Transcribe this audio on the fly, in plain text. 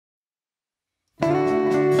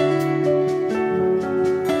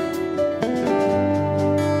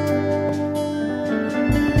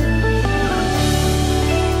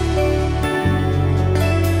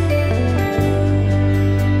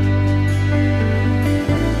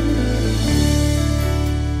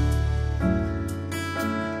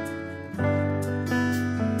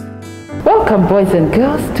Welcome, boys and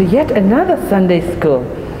girls, to yet another Sunday school.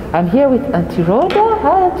 I'm here with Auntie Rhoda.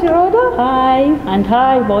 Hi, Auntie Rhoda. Hi, and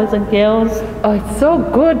hi, boys and girls. Oh, it's so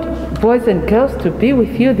good, boys and girls, to be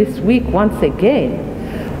with you this week once again.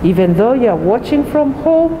 Even though you're watching from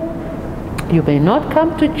home, you may not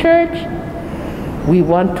come to church. We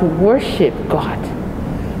want to worship God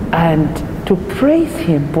and to praise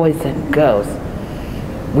Him, boys and girls.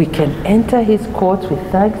 We can enter His courts with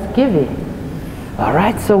thanksgiving. All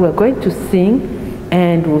right, so we're going to sing,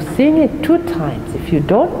 and we'll sing it 2 times. If you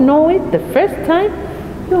don't know it the first time,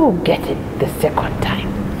 you'll get it the second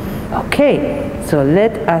time. Okay, so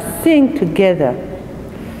let us sing together.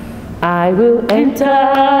 I will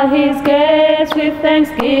enter His gates with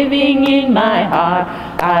thanksgiving in my heart.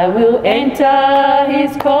 I will enter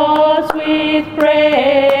His courts with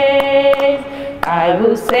praise. I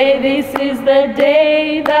will say, this is the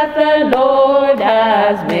day that the Lord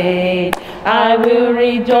has made. I will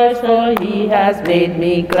rejoice, for He has made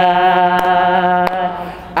me glad.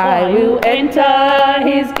 I will enter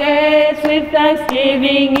His gates with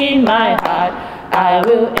thanksgiving in my heart. I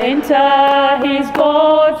will enter His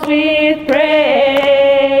courts with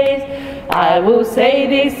praise. I will say,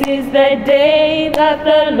 this is the day that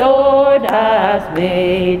the Lord has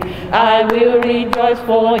made. I will rejoice,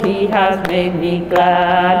 for He has made me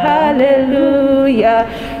glad. Hallelujah.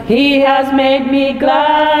 He has made me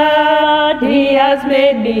glad. He has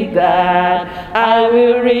made me glad. I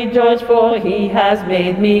will rejoice, for He has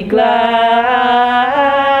made me glad.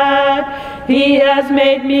 He has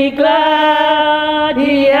made me glad.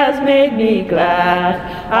 He has made me glad.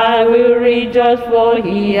 I will rejoice, for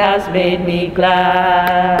He has made me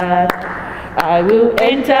glad. I will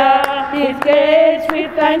enter His gates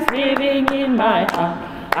with thanksgiving in my heart.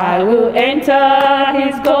 I will enter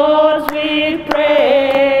His courts with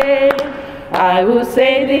praise. I will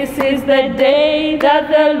say, this is the day that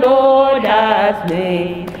the Lord has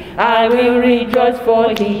made. I will rejoice,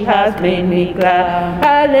 for He has made me glad.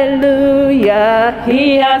 Hallelujah.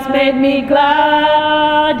 He has made me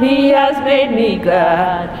glad. He has made me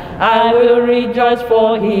glad. I will rejoice,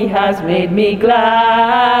 for He has made me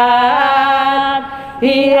glad.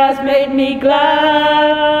 He has made me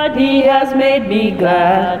glad. He has made me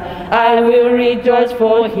glad. I will rejoice,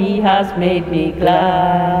 for He has made me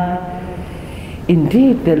glad.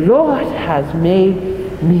 Indeed, the Lord has made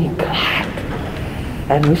me glad.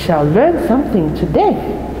 And we shall learn something today.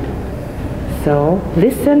 So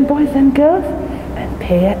listen, boys and girls, and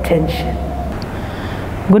pay attention.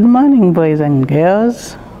 Good morning, boys and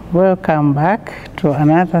girls. Welcome back to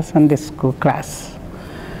another Sunday school class.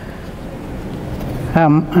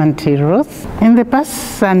 I'm Auntie Ruth. In the past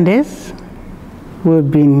Sundays, we've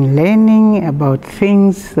been learning about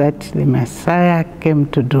things that the Messiah came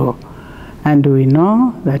to do. And we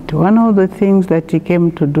know that one of the things that He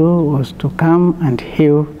came to do was to come and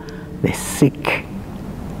heal the sick.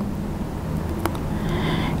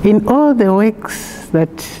 In all the works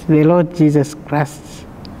that the Lord Jesus Christ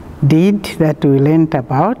did that we learned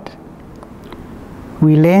about,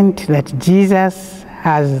 we learned that Jesus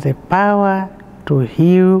has the power to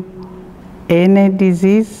heal any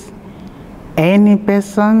disease, any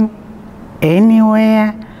person,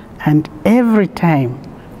 anywhere, and every time,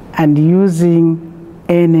 and using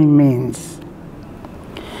any means.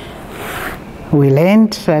 We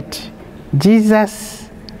learned that Jesus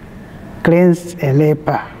cleansed a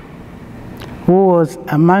leper who was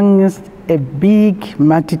amongst a big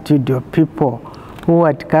multitude of people who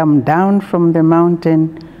had come down from the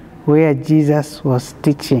mountain where Jesus was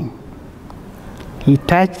teaching. He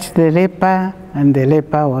touched the leper, and the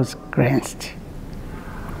leper was cleansed.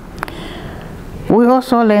 We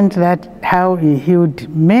also learned that how He healed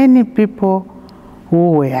many people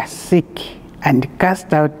who were sick and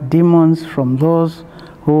cast out demons from those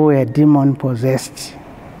who were demon-possessed.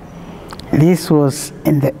 This was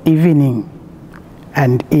in the evening,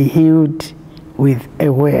 and He healed with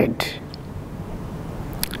a word.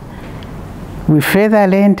 We further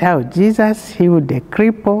learned how Jesus healed a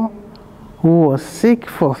cripple who was sick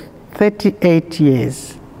for 38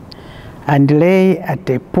 years and lay at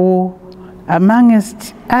a pool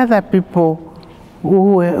amongst other people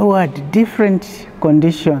who had different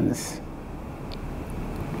conditions.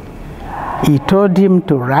 He told him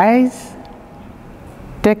to rise,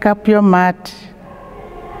 take up your mat,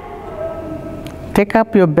 take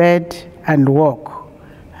up your bed, and walk.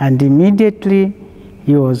 And immediately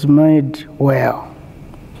he was made well.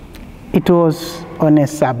 It was on a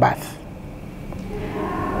Sabbath.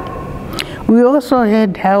 We also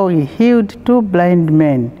heard how He healed 2 blind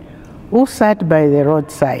men who sat by the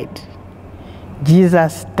roadside.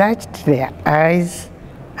 Jesus touched their eyes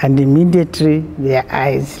and immediately their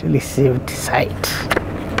eyes received sight.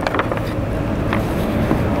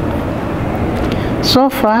 So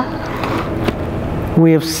far,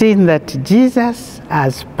 we have seen that Jesus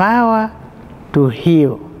has power to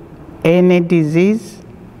heal any disease.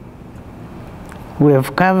 We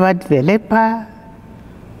have covered the leper,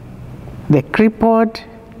 the crippled,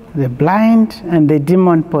 the blind, and the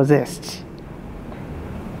demon-possessed.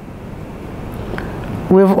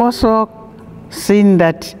 We've also seen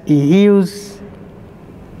that he heals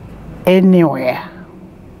anywhere.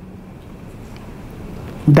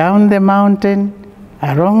 Down the mountain,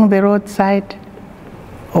 along the roadside,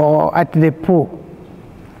 or at the pool.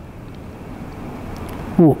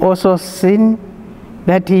 We've also seen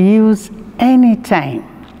that he heals anytime,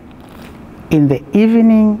 in the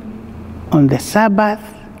evening, on the Sabbath,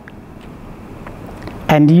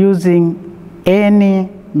 and using any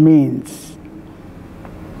means.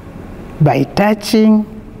 By touching,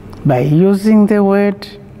 by using the word.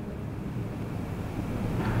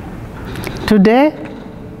 Today,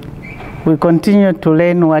 we continue to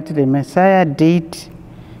learn what the Messiah did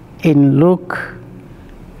in Luke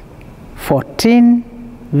 14,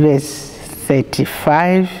 verse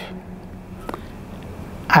 35,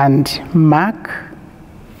 and Mark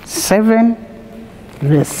 7,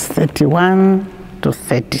 verse 31 to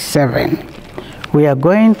 37. We are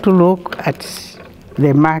going to look at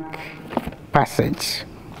the Mark passage.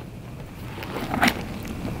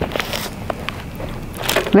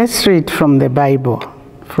 Let's read from the Bible,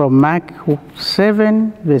 from Mark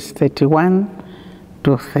 7, verse 31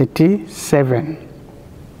 to 37.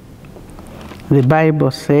 The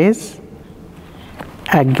Bible says,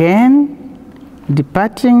 "Again,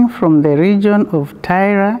 departing from the region of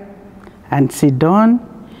Tyre and Sidon,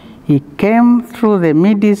 he came through the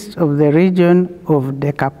midst of the region of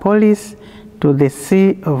Decapolis to the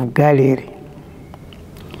Sea of Galilee.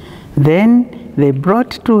 Then they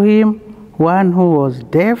brought to him one who was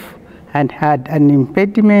deaf and had an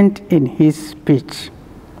impediment in his speech.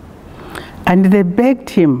 And they begged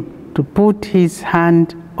him to put his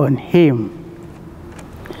hand on him.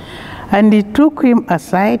 And he took him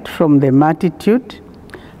aside from the multitude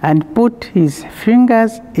and put his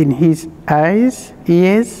fingers in his eyes,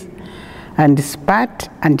 ears, and spat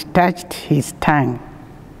and touched his tongue.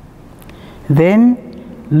 Then,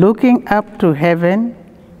 looking up to heaven,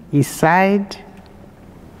 he sighed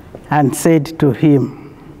and said to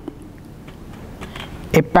him,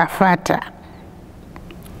 Epaphata,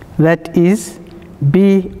 that is,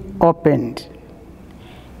 be opened.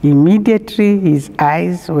 Immediately his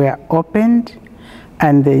eyes were opened,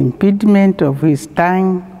 and the impediment of his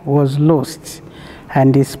tongue was loosed,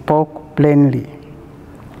 and he spoke plainly.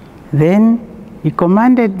 Then he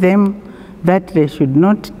commanded them that they should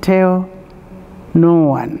not tell no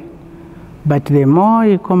one. But the more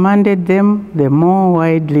he commanded them, the more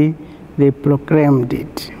widely they proclaimed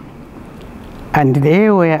it. And they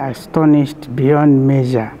were astonished beyond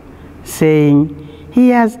measure, saying, He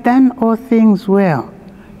has done all things well.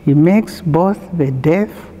 He makes both the deaf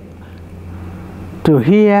to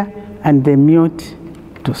hear and the mute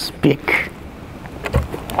to speak.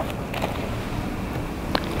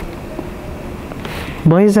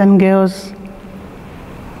 Boys and girls,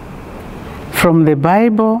 from the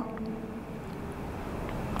Bible,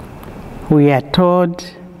 we are told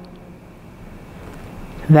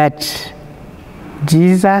that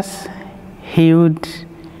Jesus healed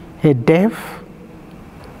a deaf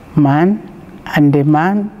man, and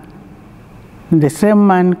the same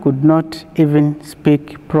man could not even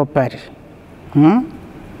speak properly.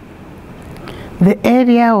 The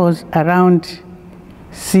area was around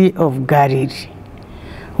Sea of Galilee,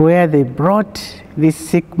 where they brought this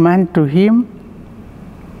sick man to him.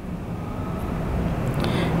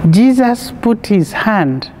 Jesus put his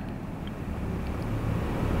hand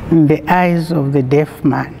in the eyes of the deaf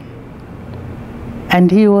man, and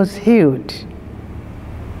he was healed.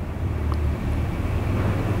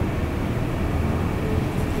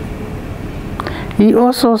 He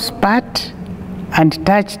also spat and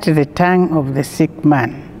touched the tongue of the sick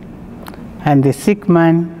man, and the sick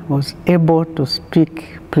man was able to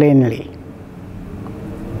speak plainly.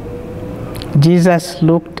 Jesus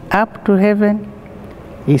looked up to heaven,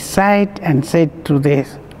 he sighed and said to the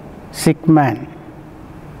sick man,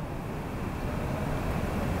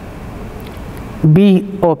 Be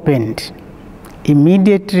opened.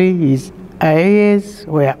 Immediately his eyes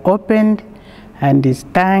were opened and his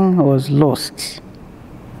tongue was loosed.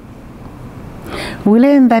 We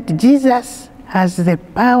learn that Jesus has the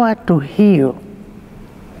power to heal.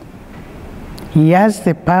 He has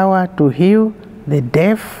the power to heal the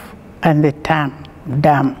deaf and the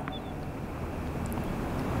dumb.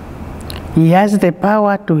 He has the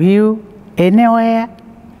power to heal anywhere,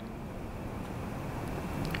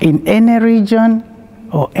 in any region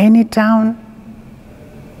or any town.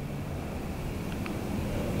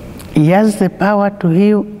 He has the power to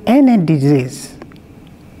heal any disease.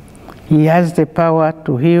 He has the power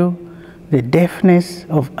to heal the deafness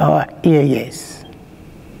of our ears.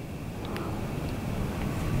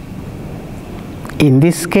 In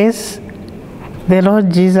this case, the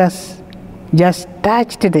Lord Jesus just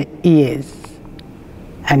touched the ears,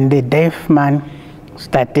 and the deaf man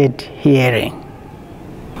started hearing.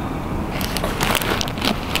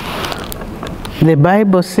 The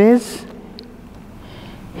Bible says,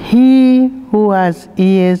 "He who has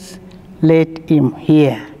ears, let him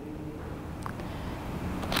hear."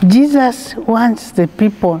 Jesus wants the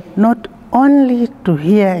people not only to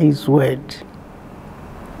hear his word,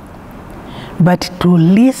 but to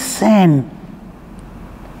listen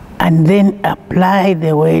and then apply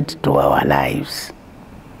the word to our lives.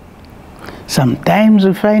 Sometimes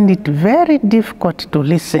we find it very difficult to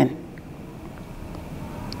listen,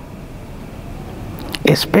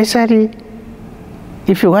 especially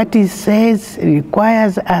if what he says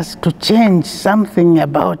requires us to change something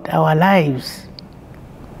about our lives.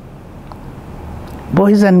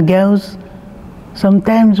 Boys and girls,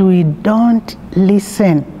 sometimes we don't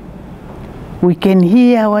listen. We can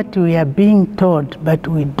hear what we are being told, but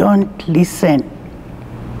we don't listen.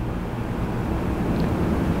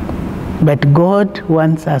 But God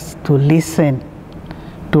wants us to listen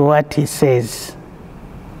to what he says.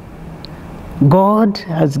 God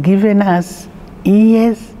has given us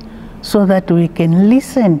ears so that we can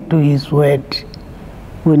listen to his word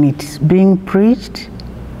when it's being preached,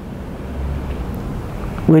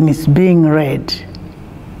 when it's being read.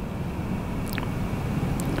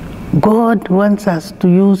 God wants us to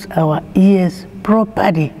use our ears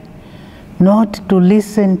properly, not to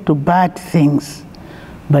listen to bad things,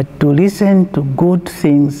 but to listen to good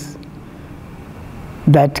things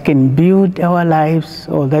that can build our lives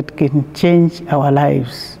or that can change our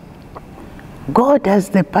lives. God has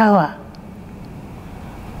the power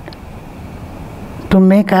to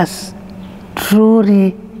make us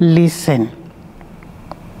truly listen.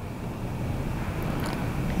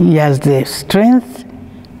 He has the strength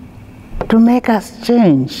to make us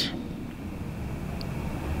change.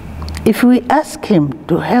 If we ask him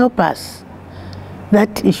to help us,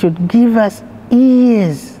 that he should give us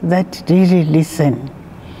ears that really listen,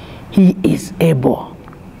 he is able.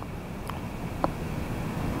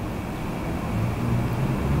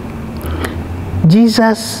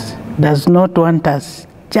 Jesus does not want us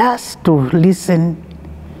just to listen,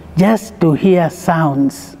 just to hear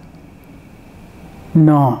sounds.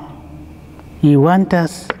 No, he wants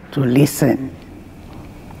us to listen.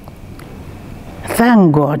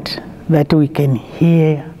 Thank God that we can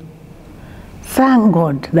hear. Thank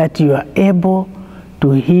God that you are able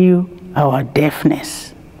to heal our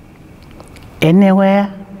deafness.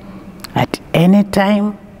 Anywhere, at any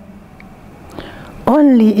time,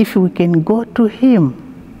 only if we can go to him.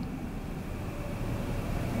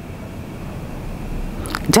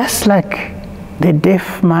 Just like the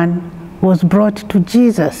deaf man was brought to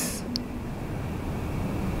Jesus.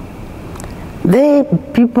 The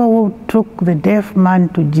people who took the deaf man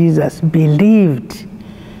to Jesus believed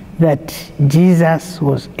that Jesus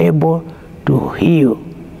was able to heal.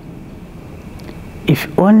 If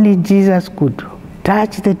only Jesus could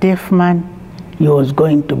touch the deaf man, he was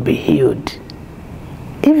going to be healed.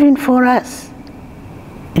 Even for us,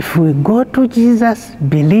 if we go to Jesus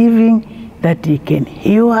believing that he can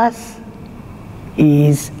heal us, he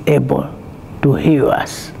is able to heal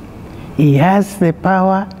us. He has the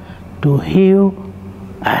power to heal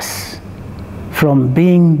us from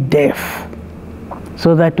being deaf,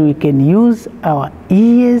 so that we can use our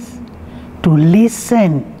ears to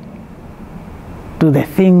listen to the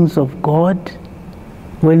things of God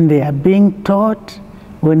when they are being taught,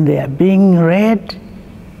 when they are being read,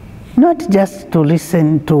 not just to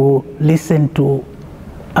listen to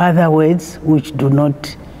other words which do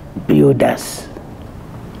not build us.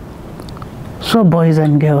 So, boys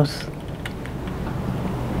and girls,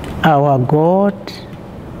 our God,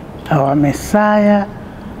 our Messiah,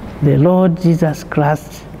 the Lord Jesus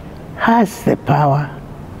Christ, has the power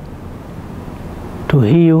to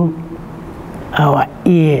heal our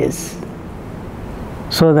ears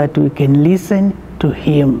so that we can listen to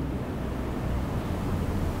him.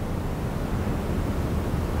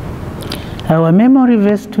 Our memory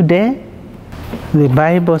verse today, the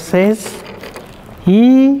Bible says,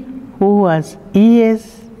 "He who has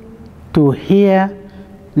ears to hear,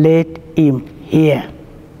 let him hear."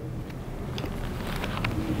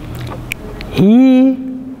 He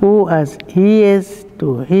who has ears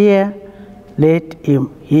to hear, let him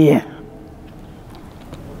hear.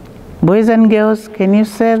 Boys and girls, can you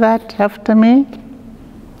say that after me?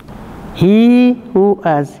 He who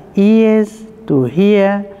has ears to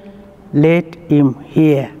hear, let him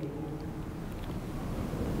hear.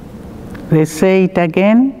 Let's say it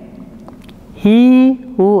again. He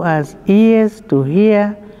who has ears to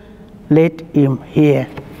hear, let him hear.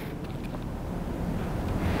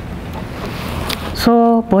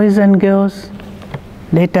 So, boys and girls,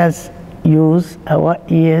 let us use our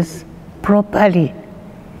ears properly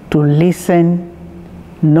to listen,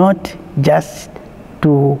 not just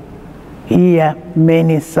to hear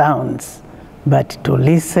many sounds, but to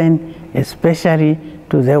listen especially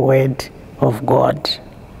to the Word of God.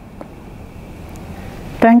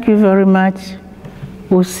 Thank you very much.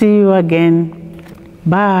 We'll see you again.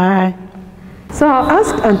 Bye. So I'll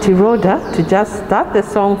ask Auntie Rhoda to just start the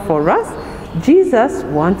song for us. Jesus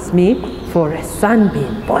wants me for a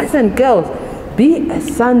sunbeam. Boys and girls, be a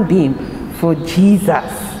sunbeam for Jesus.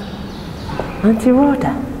 Auntie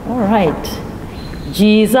Rhoda. All right.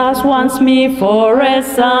 Jesus wants me for a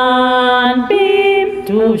sunbeam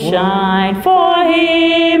to shine for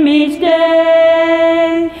him each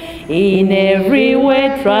day. In every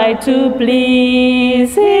way try to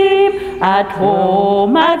please him, at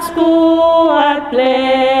home, at school, at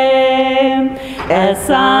play. A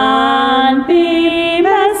sunbeam,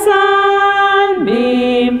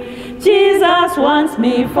 Jesus wants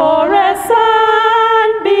me for a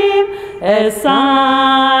sunbeam, a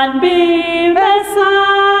sunbeam,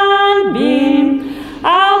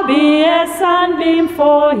 I'll be a sunbeam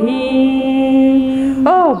for him.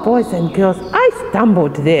 Oh, boys and girls, I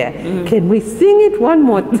stumbled there. Can we sing it one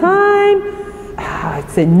more time?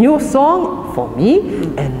 It's a new song for me,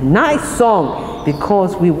 a nice song,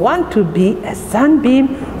 because we want to be a sunbeam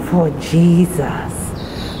for Jesus.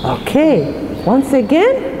 Okay, once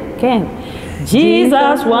again. Okay.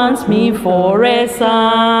 Jesus wants me for a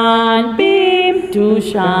sunbeam to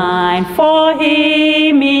shine for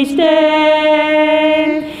him each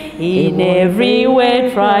day. In every way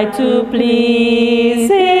try to please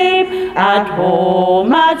him, at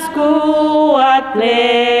home, at school, at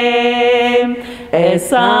play. A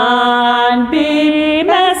sunbeam,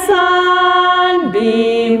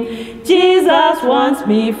 Jesus wants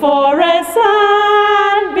me for a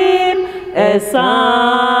sunbeam, a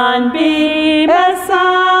sunbeam,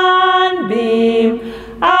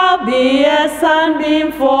 I'll be a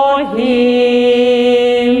sunbeam for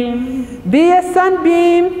him. Be a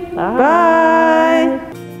sunbeam. Bye.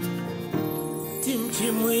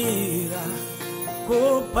 Timchimwira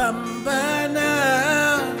kupambana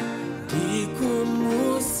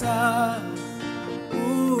ikumusa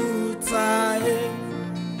utae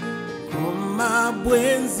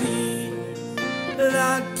kumabwenzi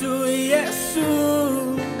latu Yesu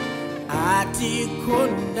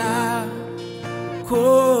atikonda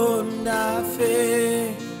konda fe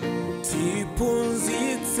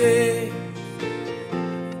tipunzitse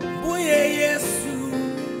buye Yesu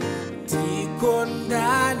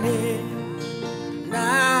tikondane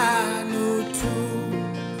nanutu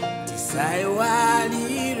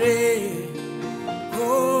tisaiwalire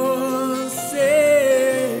kose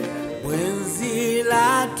bwenzi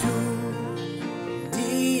latu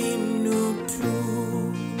dinutu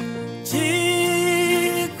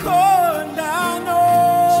chikondano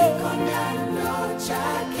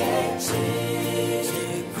chakechi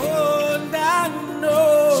chikondano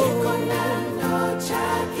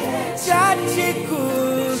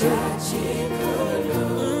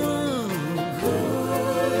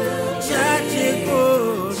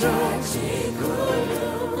chachikuru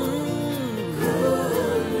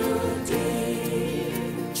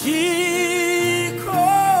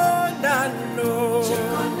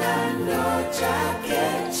chikondano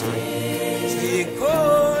chakechi